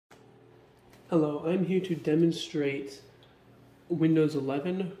Hello, I'm here to demonstrate Windows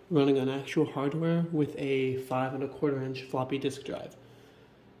 11 running on actual hardware with a 5.25-inch floppy disk drive.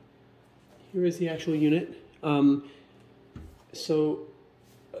 Here is the actual unit.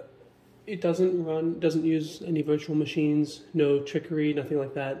 It doesn't use any virtual machines, no trickery, nothing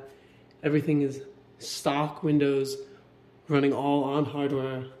like that. Everything is stock Windows running all on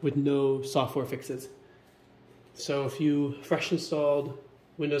hardware with no software fixes. So if you fresh installed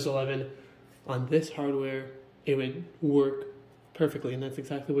Windows 11 on this hardware, it would work perfectly, and that's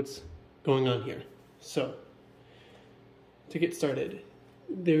exactly what's going on here. So, to get started,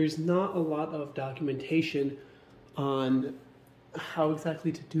 there's not a lot of documentation on how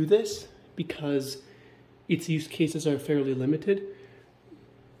exactly to do this because its use cases are fairly limited.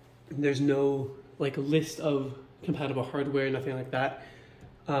 There's no list of compatible hardware, nothing like that.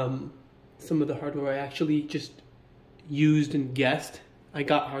 Some of the hardware I actually just used and guessed. I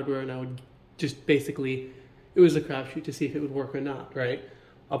got hardware and I would just basically, it was a crapshoot to see if it would work or not, right?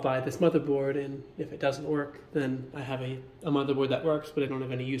 I'll buy this motherboard, and if it doesn't work, then I have a motherboard that works, but I don't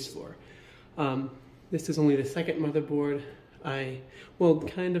have any use for. This is only the second motherboard,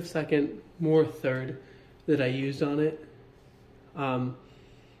 kind of second, more third, that I used on it,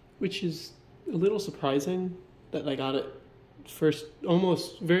 which is a little surprising that I got it first,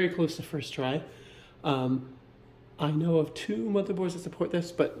 almost very close to first try. I know of 2 motherboards that support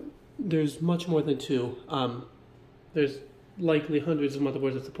this, but there's much more than 2. There's likely hundreds of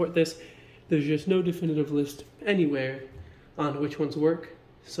motherboards that support this. There's just no definitive list anywhere on which ones work.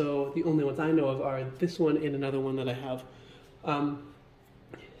 So the only ones I know of are this one and another one that I have.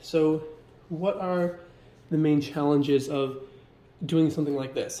 So what are the main challenges of doing something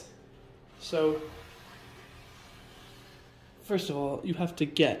like this? So first of all, you have to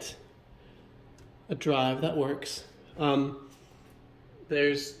get a drive that works.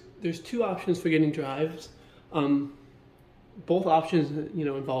 There's 2 options for getting drives. Both options,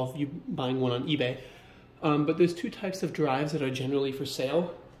 involve you buying one on eBay. But there's 2 types of drives that are generally for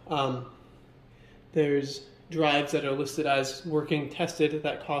sale. There's drives that are listed as working tested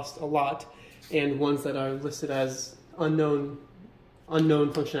that cost a lot, and ones that are listed as unknown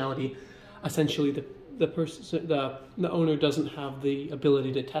functionality. Essentially, the owner doesn't have the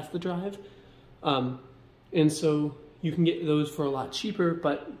ability to test the drive, and so you can get those for a lot cheaper,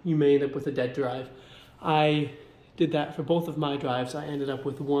 but you may end up with a dead drive. I did that for both of my drives. I ended up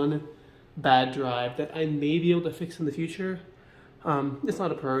with one bad drive that I may be able to fix in the future. It's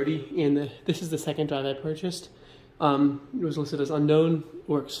not a priority, and this is the second drive I purchased. It was listed as unknown,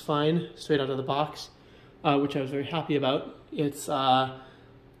 works fine straight out of the box, which I was very happy about. It's a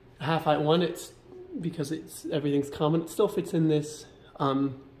half-height it's because everything's common. It still fits in this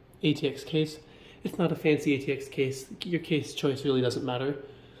ATX case. It's not a fancy ATX case. Your case choice really doesn't matter.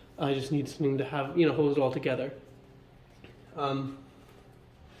 I just need something to have, hold it all together. The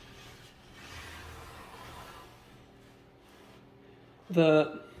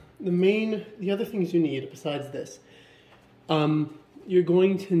other things you need besides this, you're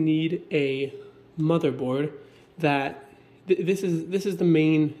going to need a motherboard that, this is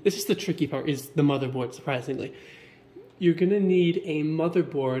the tricky part, is the motherboard, surprisingly. You're gonna need a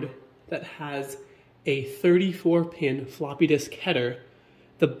motherboard that has a 34-pin floppy disk header.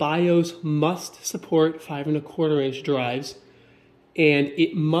 The BIOS must support 5.25-inch drives, and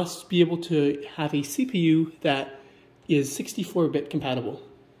it must be able to have a CPU that is 64-bit compatible.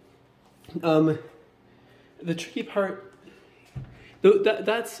 The tricky part,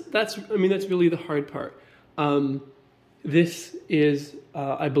 that's really the hard part. This is,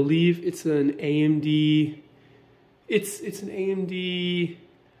 I believe it's an AMD. It's an AMD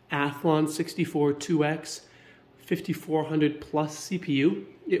Athlon 64 2X 5400 plus CPU.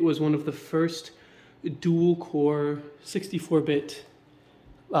 It was one of the first dual-core 64-bit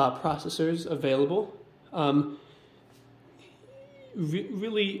processors available.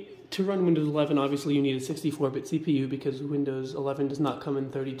 Really, to run Windows 11, obviously you need a 64-bit CPU because Windows 11 does not come in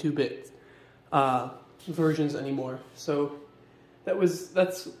 32-bit versions anymore. So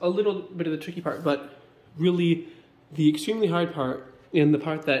that's a little bit of the tricky part, but really the extremely hard part, and the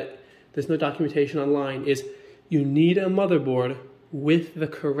part that there's no documentation online, is you need a motherboard with the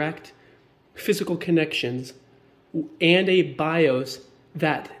correct physical connections and a BIOS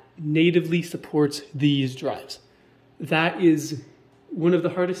that natively supports these drives. That is one of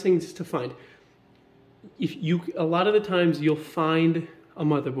the hardest things to find. A lot of the times you'll find a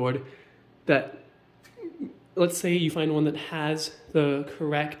motherboard that, let's say you find one that has the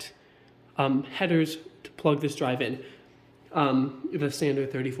correct headers to plug this drive in. The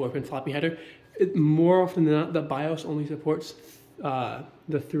standard 34-pin floppy header. More often than not, the BIOS only supports the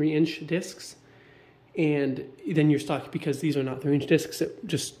 3-inch discs, and then you're stuck because these are not 3-inch discs. It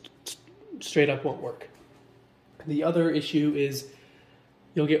just straight up won't work. The other issue is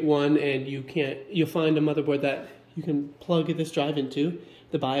you'll get one and you'll find a motherboard that you can plug this drive into.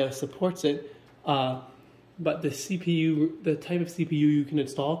 The BIOS supports it, but the CPU, the type of CPU you can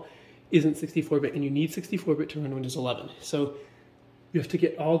install isn't 64-bit, and you need 64-bit to run Windows 11. So you have to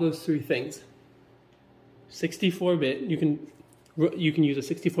get all those three things. 64-bit, you can use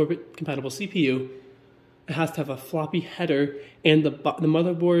a 64-bit compatible CPU. It has to have a floppy header, and the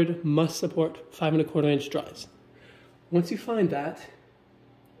motherboard must support 5.25-inch drives. Once you find that,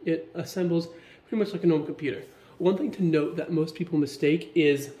 it assembles pretty much like a normal computer. One thing to note that most people mistake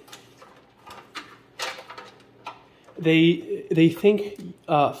is they think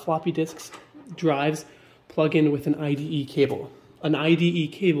floppy disks drives plug in with an IDE cable. An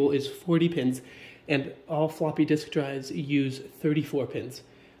IDE cable is 40 pins, and all floppy disk drives use 34 pins.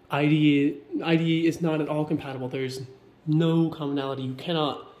 IDE is not at all compatible. There's no commonality. You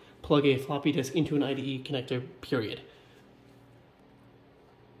cannot plug a floppy disk into an IDE connector, period.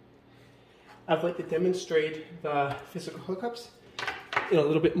 I'd like to demonstrate the physical hookups in a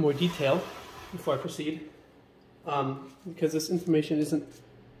little bit more detail before I proceed, because this information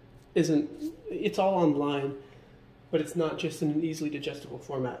it's all online, but it's not just in an easily digestible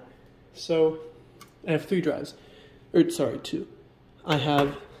format. So I have 3 drives, or sorry, 2. I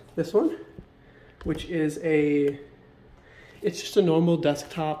have this one, which is it's just a normal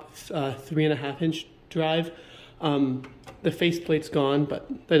desktop 3.5-inch drive. The faceplate's gone, but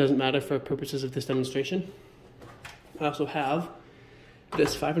that doesn't matter for purposes of this demonstration. I also have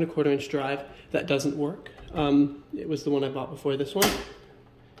this 5.25-inch drive that doesn't work. It was the one I bought before this one.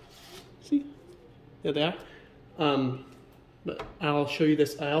 See? There they are. But I'll show you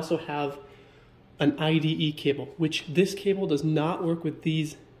this. I also have an IDE cable, which this cable does not work with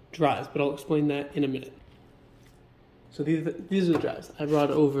these drives, but I'll explain that in a minute. So these are the drives. I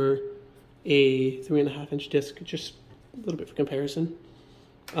brought over a 3.5-inch disc, just a little bit for comparison.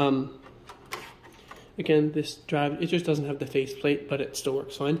 Again, this drive, it just doesn't have the faceplate, but it still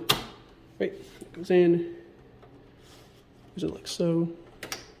works fine. Right, it goes in like so.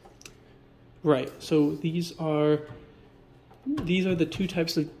 Right, so these are the 2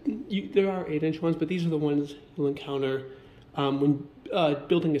 types of, there are 8-inch ones, but these are the ones you'll encounter when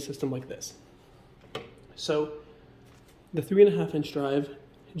building a system like this. So the 3.5-inch drive,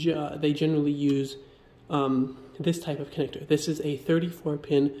 they generally use this type of connector. This is a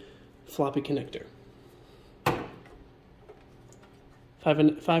 34-pin floppy connector.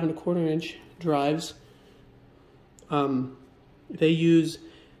 5.25-inch drives, they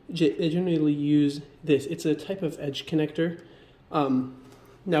generally use this. It's a type of edge connector.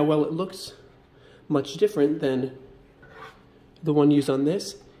 Now, while it looks much different than the one used on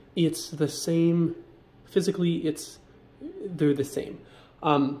this, it's the same. Physically, they're the same.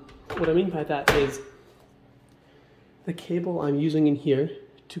 What I mean by that is the cable I'm using in here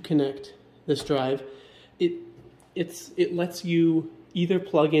to connect this drive, it lets you either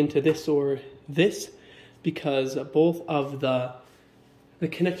plug into this or this, because both of the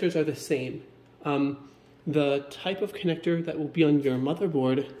connectors are the same. The type of connector that will be on your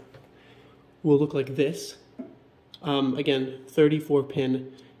motherboard will look like this. Again, 34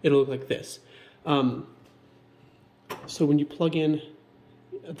 pin, it'll look like this. So when you plug in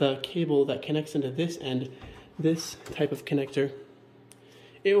the cable that connects into this end, this type of connector,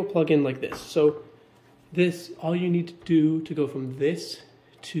 it will plug in like this. So this, all you need to do to go from this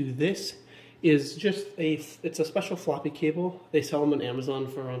to this is just it's a special floppy cable. They sell them on Amazon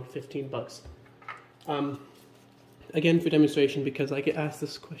for around 15 bucks. Again, for demonstration, because I get asked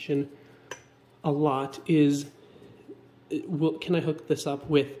this question a lot, is can I hook this up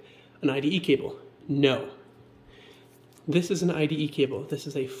with an IDE cable? No. This is an IDE cable. This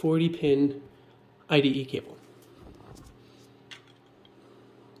is a 40-pin IDE cable.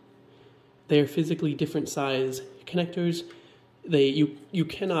 They are physically different size connectors. You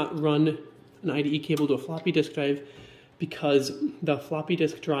cannot run an IDE cable to a floppy disk drive because the floppy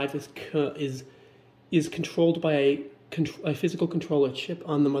disk drive is controlled by a physical controller chip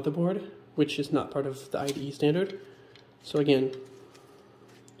on the motherboard, which is not part of the IDE standard. So again,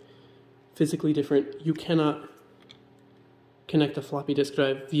 physically different. You cannot connect a floppy disk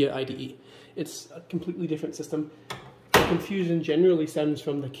drive via IDE. It's a completely different system. The confusion generally stems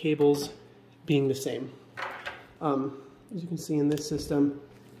from the cables being the same. As you can see in this system,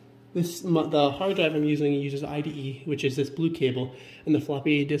 the hard drive I'm using uses IDE, which is this blue cable, and the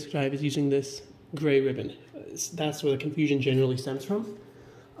floppy disk drive is using this gray ribbon. That's where the confusion generally stems from,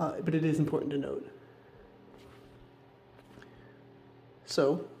 but it is important to note.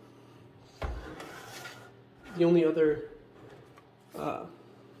 The only other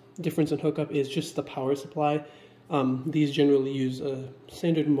difference in hookup is just the power supply. These generally use a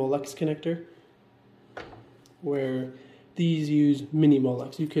standard molex connector, where these use mini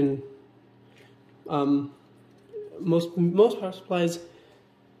molex. You can most power supplies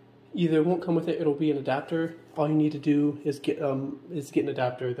either won't come with it. It'll be an adapter. All you need to do is get an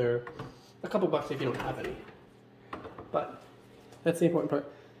adapter. They're a couple bucks if you don't have any. But that's the important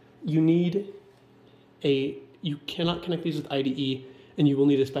part. You cannot connect these with IDE, and you will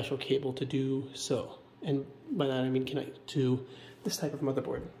need a special cable to do so. And by that I mean connect to this type of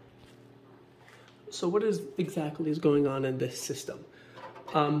motherboard. So what exactly is going on in this system?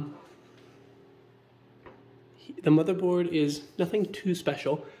 The motherboard is nothing too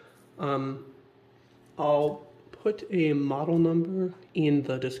special. I'll put a model number in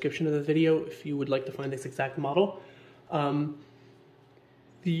the description of the video if you would like to find this exact model.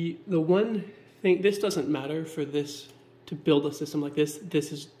 The one thing, this doesn't matter for this to build a system like this.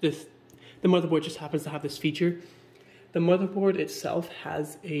 The motherboard just happens to have this feature. The motherboard itself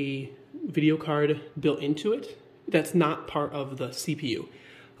has a video card built into it that's not part of the CPU.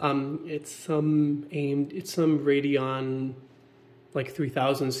 It's some Radeon like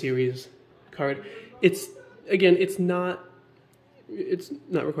 3000 series card. It's not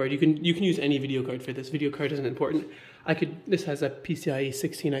required. You can use any video card for this. Video card isn't important. This has a PCIe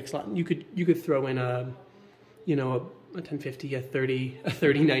 16X slot. You could throw in a 1050, a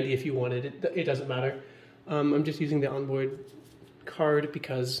 3090 if you wanted. It doesn't matter. I'm just using the onboard card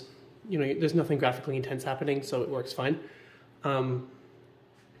because there's nothing graphically intense happening, so it works fine.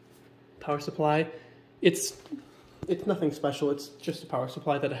 Power supply, it's nothing special. It's just a power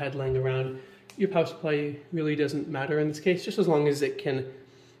supply that I had laying around. Your power supply really doesn't matter in this case, just as long as it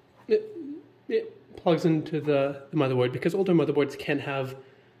plugs into the motherboard, because older motherboards can have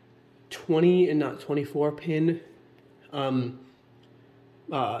 20 and not 24 pin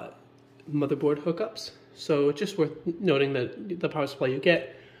motherboard hookups. So it's just worth noting that the power supply you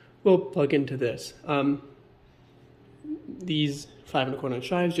get will plug into this. These 5.25 inch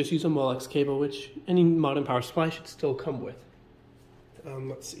drives just use a molex cable, which any modern power supply should still come with.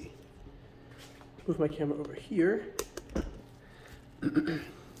 Let's see. Move my camera over here.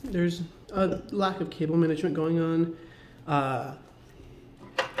 There's a lack of cable management going on.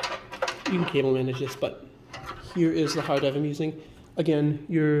 You can cable manage this, but here is the hard drive I'm using. Again,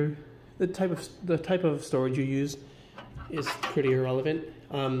 the type of storage you use is pretty irrelevant.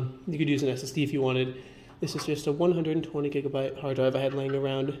 You could use an SSD if you wanted. This is just a 120 gigabyte hard drive I had laying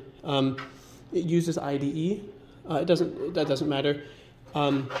around. It uses IDE. That doesn't matter.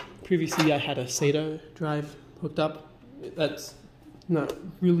 Previously, I had a SATA drive hooked up. That's not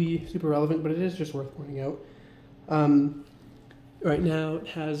really super relevant, but it is just worth pointing out. Right now, it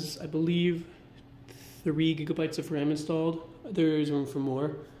has, I believe, 3 gigabytes of RAM installed. There is room for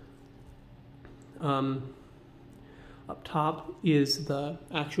more. Up top is the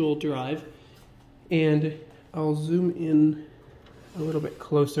actual drive, and I'll zoom in a little bit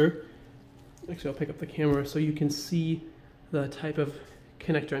closer. Actually, I'll pick up the camera so you can see the type of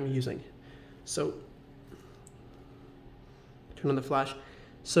connector I'm using. So, turn on the flash.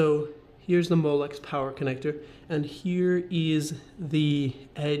 So, here's the molex power connector, and here is the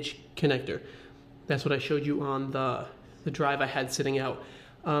edge connector. That's what I showed you on the drive I had sitting out.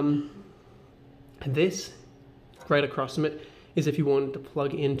 This, right across from it, is if you wanted to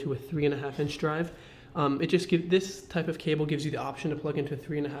plug into a 3.5 inch drive. This type of cable gives you the option to plug into a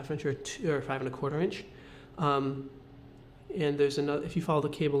 3.5 inch or 5.25 inch. And there's another. If you follow the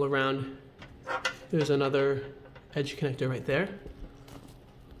cable around, there's another edge connector right there.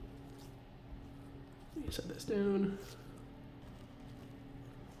 Let me set this down.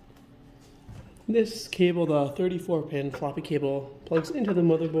 This cable, the 34-pin floppy cable, plugs into the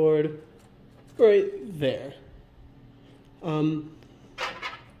motherboard right there.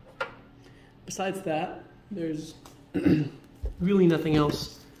 Besides that, there's really nothing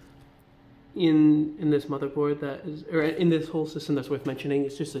else in this motherboard or in this whole system that's worth mentioning.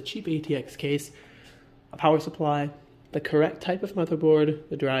 It's just a cheap ATX case, a power supply, the correct type of motherboard,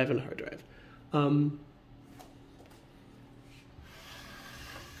 the drive, and a hard drive.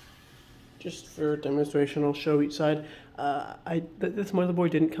 Just for demonstration, I'll show each side. This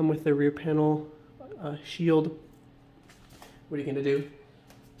motherboard didn't come with the rear panel shield. What are you gonna do?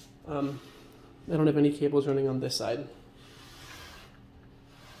 I don't have any cables running on this side.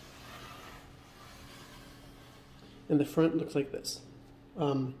 And the front looks like this.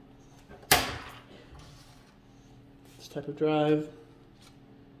 This type of drive.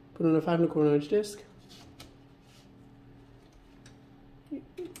 Put on a 5.25 inch disc.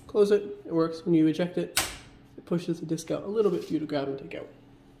 Close it. It works. When you eject it, pushes the disk out a little bit for you to grab and take out.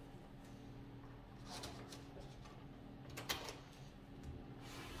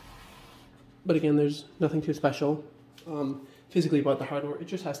 But again, there's nothing too special physically about the hardware. It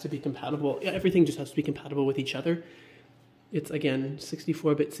just has to be compatible. Yeah, everything just has to be compatible with each other. It's, again,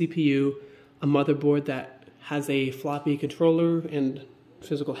 64-bit CPU, a motherboard that has a floppy controller and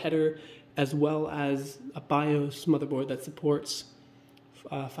physical header, as well as a BIOS motherboard that supports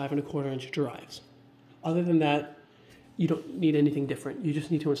 5.25-inch drives. Other than that, you don't need anything different. You just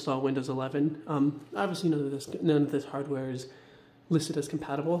need to install Windows 11. Obviously, none of this hardware is listed as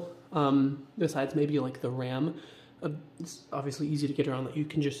compatible, besides maybe like the RAM. It's obviously easy to get around that. You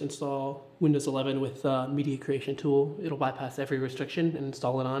can just install Windows 11 with Media Creation Tool. It'll bypass every restriction and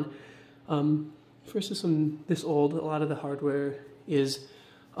install it on. For a system this old, a lot of the hardware is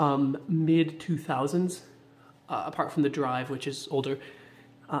mid-2000s, apart from the drive, which is older.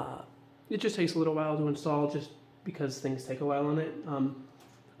 It just takes a little while to install just because things take a while on it.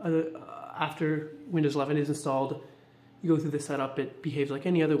 After Windows 11 is installed, you go through the setup. It behaves like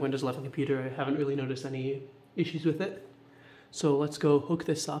any other Windows 11 computer. I haven't really noticed any issues with it. So let's go hook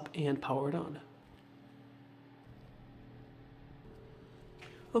this up and power it on.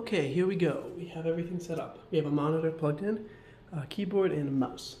 Okay, here we go. We have everything set up. We have a monitor plugged in, a keyboard, and a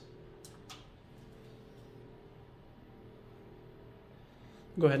mouse.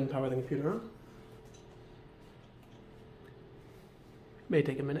 Go ahead and power the computer on. May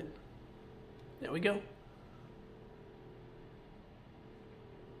take a minute. There we go.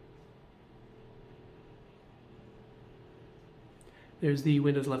 There's the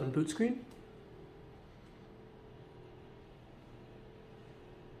Windows 11 boot screen.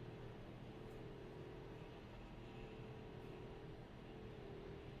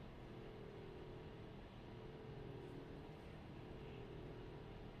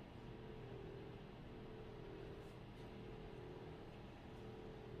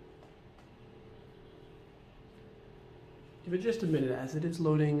 Give it just a minute as it is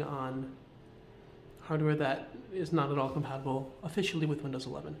loading on hardware that is not at all compatible officially with Windows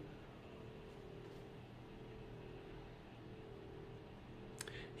 11.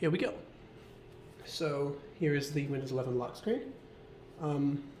 Here we go. So here is the Windows 11 lock screen.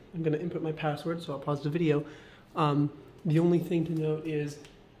 I'm going to input my password, so I'll pause the video. The only thing to note is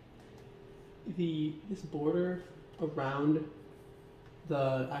this border around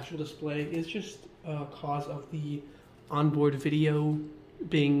the actual display is just a cause of the onboard video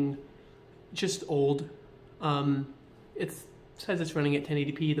being just old. It says it's running at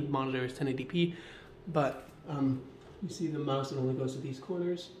 1080p, the monitor is 1080p, but you see the mouse, it only goes to these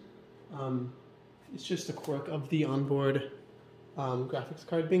corners. It's just a quirk of the onboard graphics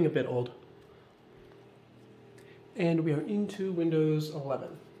card being a bit old. And we are into Windows 11.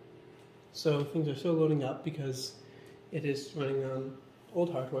 So things are still loading up because it is running on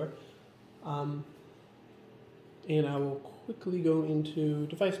old hardware. And I will quickly go into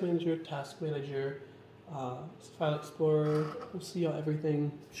Device Manager, Task Manager, File Explorer. We'll see how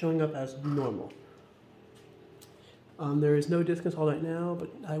everything showing up as normal. There is no disk installed right now, but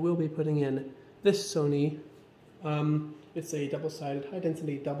I will be putting in this Sony. It's a double-sided,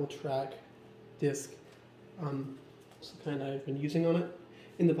 high-density, double-track disk. It's the kind I've been using on it.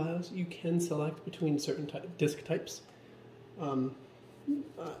 In the BIOS, you can select between certain disk types.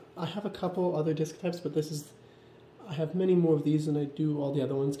 I have a couple other disk types, but I have many more of these than I do all the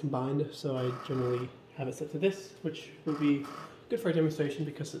other ones combined, so I generally have it set to this, which will be good for a demonstration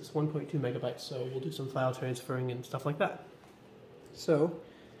because it's 1.2 megabytes, so we'll do some file transferring and stuff like that. So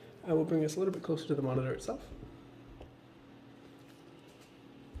I will bring this a little bit closer to the monitor itself.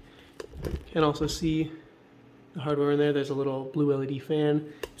 You can also see the hardware in there. There's a little blue LED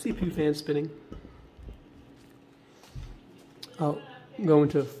fan, CPU fan spinning. I'll go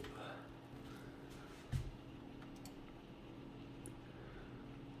into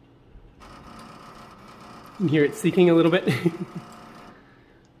you can hear it seeking a little bit.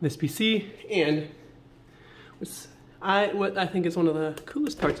 This PC, and what I think is one of the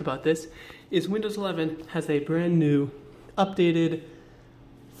coolest parts about this is Windows 11 has a brand new, updated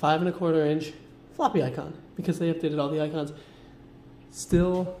 5.25-inch floppy icon because they updated all the icons.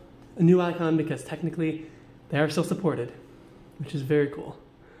 Still a new icon because technically they are still supported, which is very cool.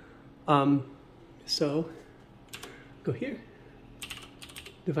 So go here,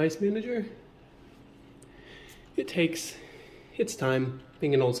 Device Manager. It takes its time,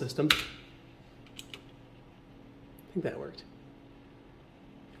 being an old system. I think that worked.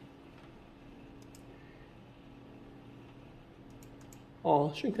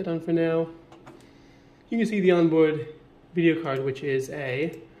 I'll shrink that down for now. You can see the onboard video card, which is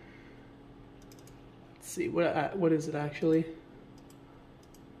a let's see, what is it actually?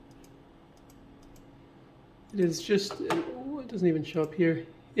 It is just, it doesn't even show up here.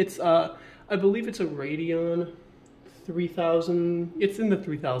 It's, I believe it's a Radeon 3000, it's in the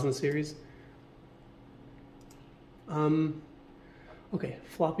 3000 series. Okay,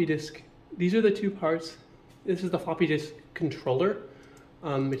 floppy disk. These are the two parts. This is the floppy disk controller.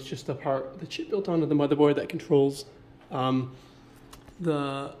 It's just the chip built onto the motherboard that controls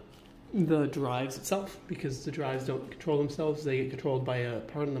the drives itself, because the drives don't control themselves, they get controlled by a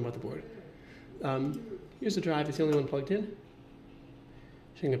part on the motherboard. Here's the drive, it's the only one plugged in.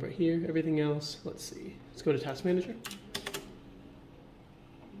 Showing up right here, everything else, let's see. Let's go to Task Manager.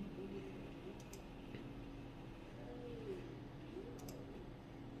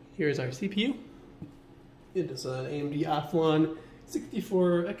 Here's our CPU. It is an AMD Athlon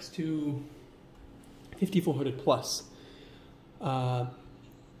 64X2 5400 plus.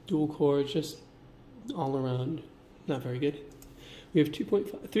 Dual core, just all around not very good. We have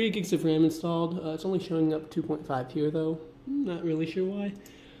 3 gigs of RAM installed. It's only showing up 2.5 here though. Not really sure why.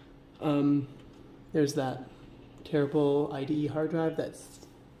 There's that terrible IDE hard drive. That's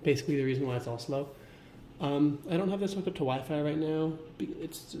basically the reason why it's all slow. I don't have this hooked up to Wi-Fi right now.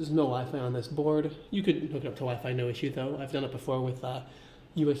 There's no Wi-Fi on this board. You could hook it up to Wi-Fi, no issue though. I've done it before with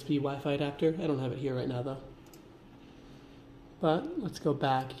USB Wi-Fi adapter. I don't have it here right now though. But let's go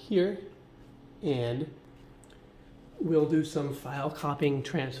back here and we'll do some file copying,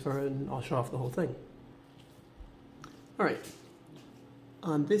 transfer, and I'll show off the whole thing. All right,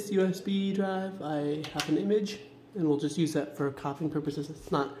 on this USB drive, I have an image and we'll just use that for copying purposes.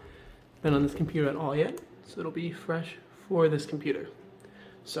 It's not been on this computer at all yet, so it'll be fresh for this computer.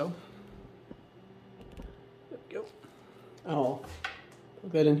 So, there we go. I'll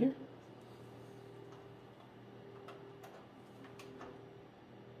plug that in here.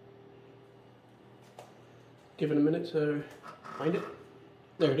 Give it a minute to find it.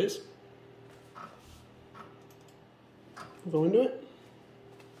 There it is. Go into it.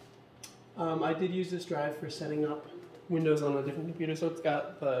 I did use this drive for setting up Windows on a different computer, so it's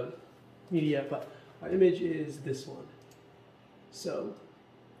got the media, but our image is this one. So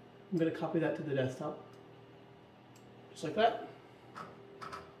I'm going to copy that to the desktop, just like that.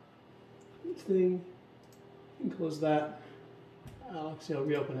 This thing, you can close that. Actually, I'll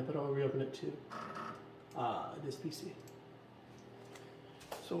reopen it, but I'll reopen it to this PC.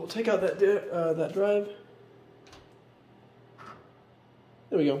 So we'll take out that drive.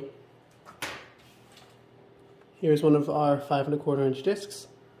 There we go. Here's one of our 5.25 inch discs.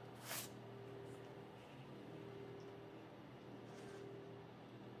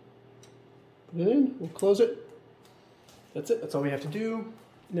 Put it in, we'll close it. That's it, that's all we have to do.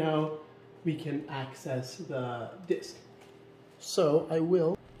 Now we can access the disk. So I'm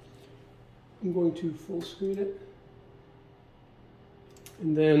going to full screen it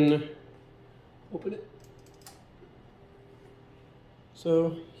and then open it.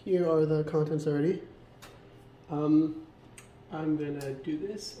 So here are the contents already. I'm gonna do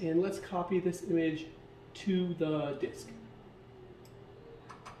this and let's copy this image to the disk.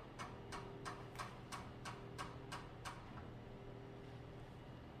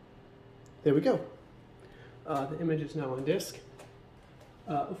 There we go. The image is now on disk.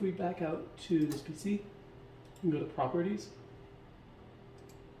 If we back out to this PC, you can go to Properties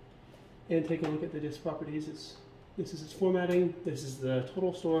and take a look at the disk properties. This is its formatting. This is the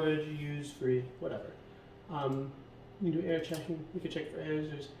total storage, used, free, whatever. You can do error checking. You can check for errors.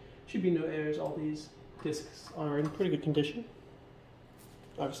 There should be no errors. All these disks are in pretty good condition.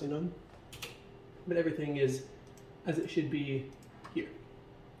 Obviously none. But everything is as it should be here.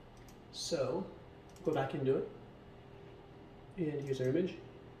 So, go back and do it. And here's our image.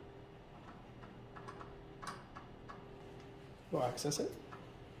 We'll access it.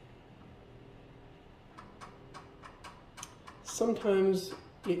 Sometimes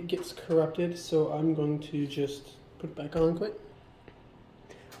it gets corrupted, so I'm going to just put it back on quick.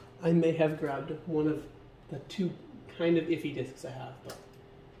 I may have grabbed one of the two kind of iffy disks I have, but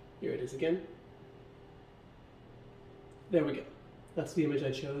here it is again. There we go. That's the image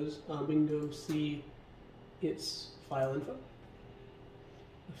I chose. We can go see its file info.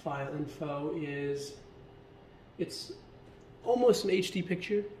 The file info is, it's almost an HD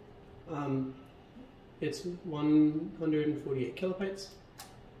picture. It's 148 kilobytes.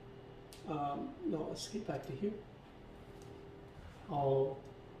 Now let's get back to here. I'll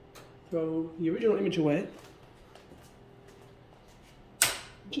throw the original image away,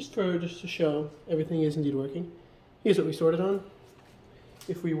 just to show everything is indeed working. Here's what we stored it on.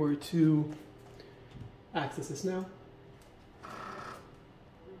 If we were to access this now,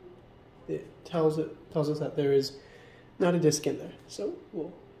 it tells us that there is not a disk in there. So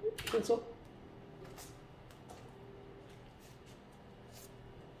we'll cancel.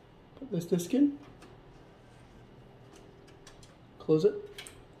 Put this disk in. Close it.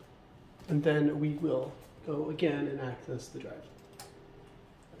 And then we will go again and access the drive.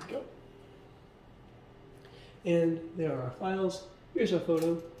 There we go. And there are our files. Here's our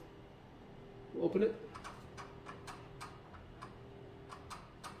photo. We'll open it.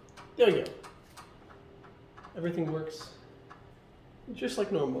 There we go. Everything works just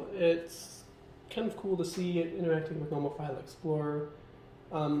like normal. It's kind of cool to see it interacting with normal File Explorer.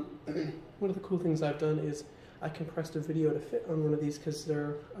 One of the cool things I've done is I compressed a video to fit on one of these because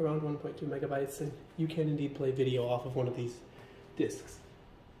they're around 1.2 megabytes, and you can indeed play video off of one of these disks.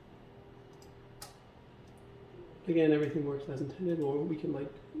 Again, everything works as intended, or we can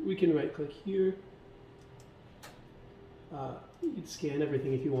right click here. You could scan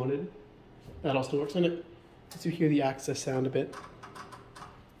everything if you wanted. That also works on it. So you hear the access sound a bit.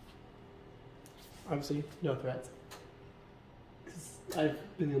 Obviously, no threats. I've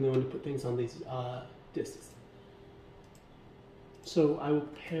been the only one to put things on these disks. So I will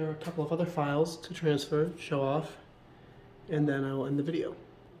pair a couple of other files to transfer, show off, and then I will end the video.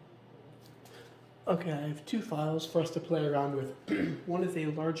 Okay, I have two files for us to play around with. One is a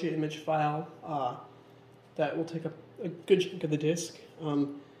larger image file that will take up a good chunk of the disk.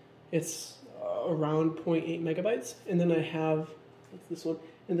 It's around 0.8 megabytes, and then I have, what's this one?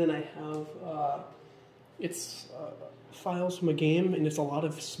 And then I have, it's files from a game, and it's a lot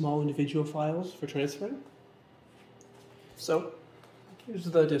of small individual files for transferring. So, here's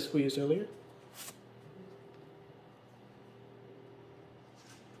the disk we used earlier.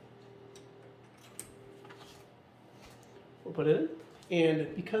 We'll put it in,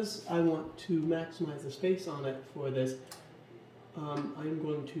 and because I want to maximize the space on it for this, I'm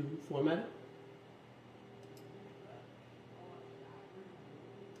going to format it.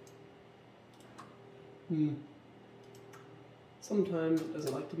 Sometimes it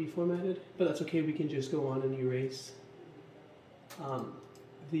doesn't like to be formatted, but that's okay. We can just go on and erase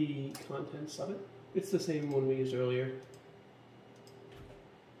the contents of it. It's the same one we used earlier.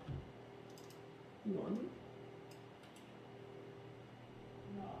 Go on.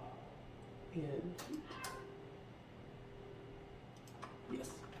 And yes.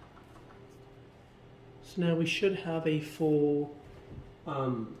 So now we should have a full,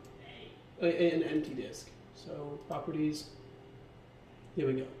 an empty disk. So properties, here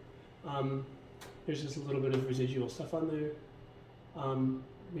we go. There's just a little bit of residual stuff on there.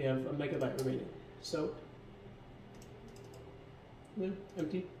 We have a megabyte remaining. So, yeah,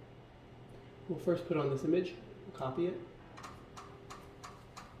 empty. We'll first put on this image, we'll copy it.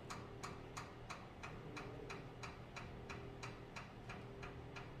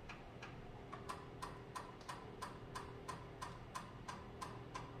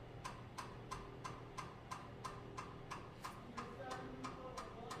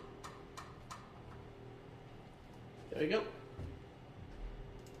 There we go.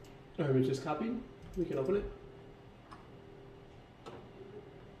 Our image is copied. We can open it.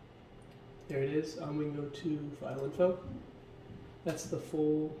 There it is. We can go to File Info. That's the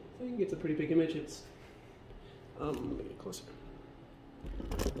full thing. It's a pretty big image. It's let me get closer.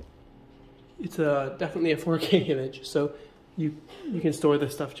 It's definitely a 4K image, so you can store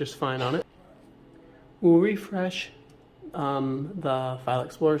this stuff just fine on it. We'll refresh the File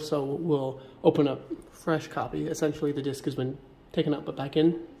Explorer, so we'll open up fresh copy. Essentially, the disk has been taken out but back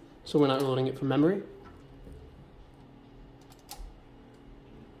in, so we're not loading it from memory.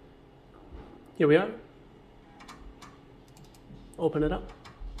 Here we are. Open it up.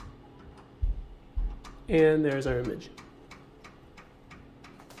 And there's our image.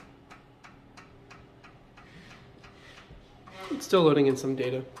 It's still loading in some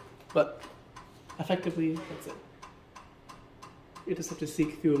data, but effectively, that's it. You just have to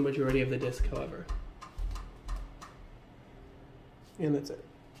seek through a majority of the disk, however. And that's it.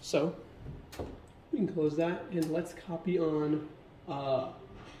 So, we can close that, and let's copy on,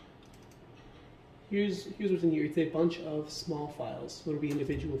 here's what's in here. It's a bunch of small files. So it'll be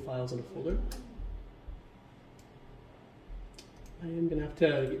individual files in a folder. I am going to have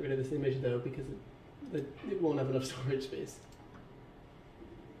to get rid of this image, though, because it won't have enough storage space.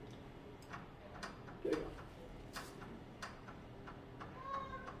 There we go.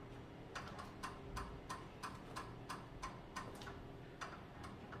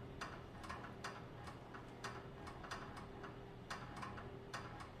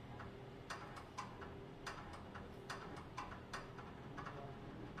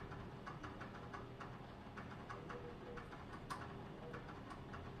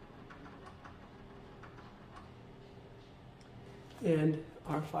 and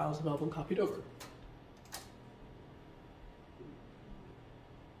our files have all been copied over.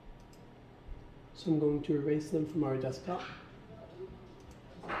 So I'm going to erase them from our desktop.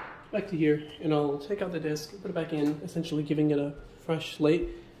 Back to here, and I'll take out the disk, put it back in, essentially giving it a fresh slate,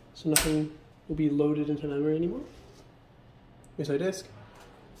 so nothing will be loaded into memory anymore. Here's our disk.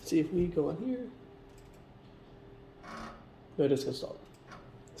 Let's see if we go on here. No disk installed.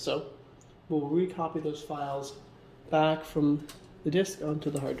 So we'll recopy those files back from the disk onto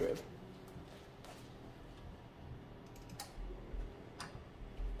the hard drive.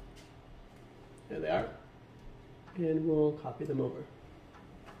 There they are. And we'll copy them over.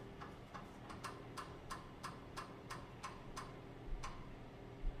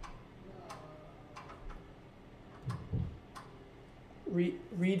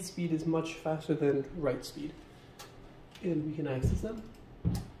 Read speed is much faster than write speed. And we can access them.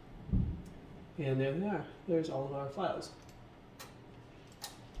 And there they are. There's all of our files.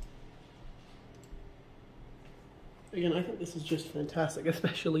 Again, I think this is just fantastic,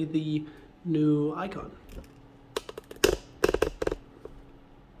 especially the new icon.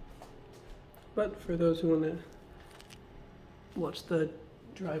 But for those who want to watch the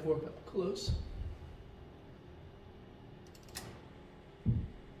drive work up close,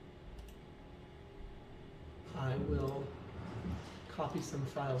 I will copy some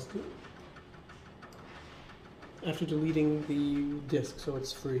files to it after deleting the disk so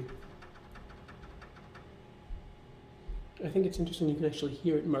it's free. I think it's interesting you can actually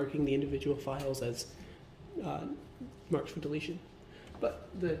hear it marking the individual files as marked for deletion. But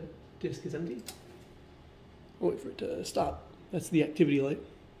the disk is empty. I'll wait for it to stop. That's the activity light.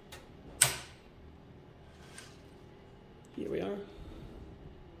 Here we are.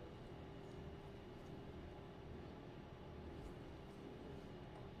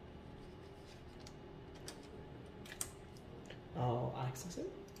 I'll access it.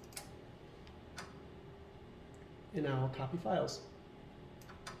 And I'll copy files.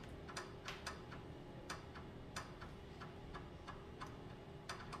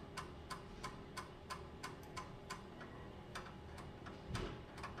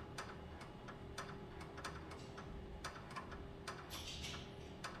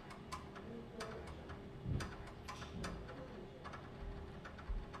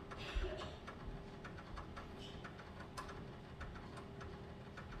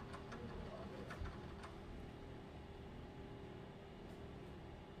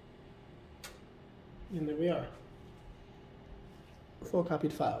 And there we are. 4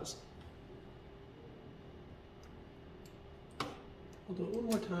 copied files. I'll do it one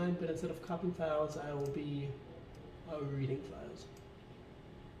more time, but instead of copying files, I will be reading files.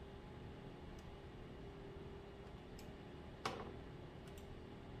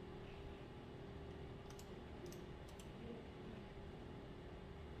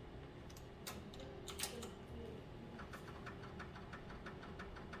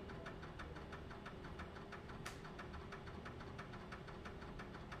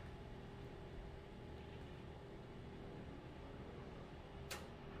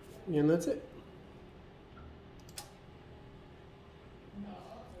 And that's it.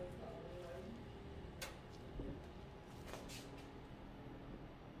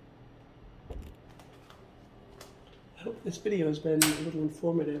 I hope this video has been a little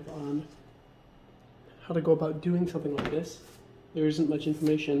informative on how to go about doing something like this. There isn't much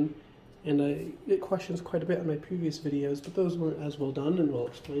information, and I get questions quite a bit on my previous videos, but those weren't as well done and well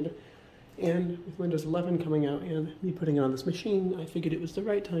explained. And with Windows 11 coming out and me putting it on this machine, I figured it was the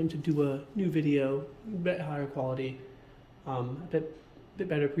right time to do a new video, a bit higher quality, a bit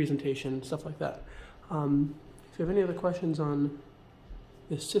better presentation, stuff like that. If you have any other questions on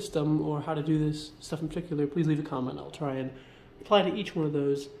this system or how to do this stuff in particular, please leave a comment. I'll try and reply to each one of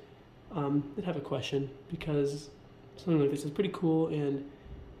those that have a question, because something like this is pretty cool and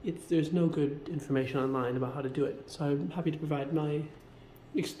there's no good information online about how to do it. So I'm happy to provide my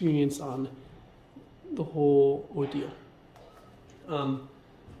experience on the whole ordeal. With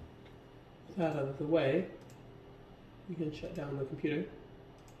that out of the way, you can shut down the computer,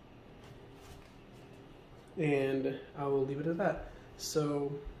 and I will leave it at that.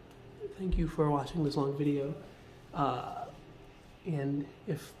 So thank you for watching this long video, and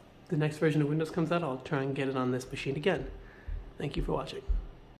if the next version of Windows comes out, I'll try and get it on this machine again. Thank you for watching.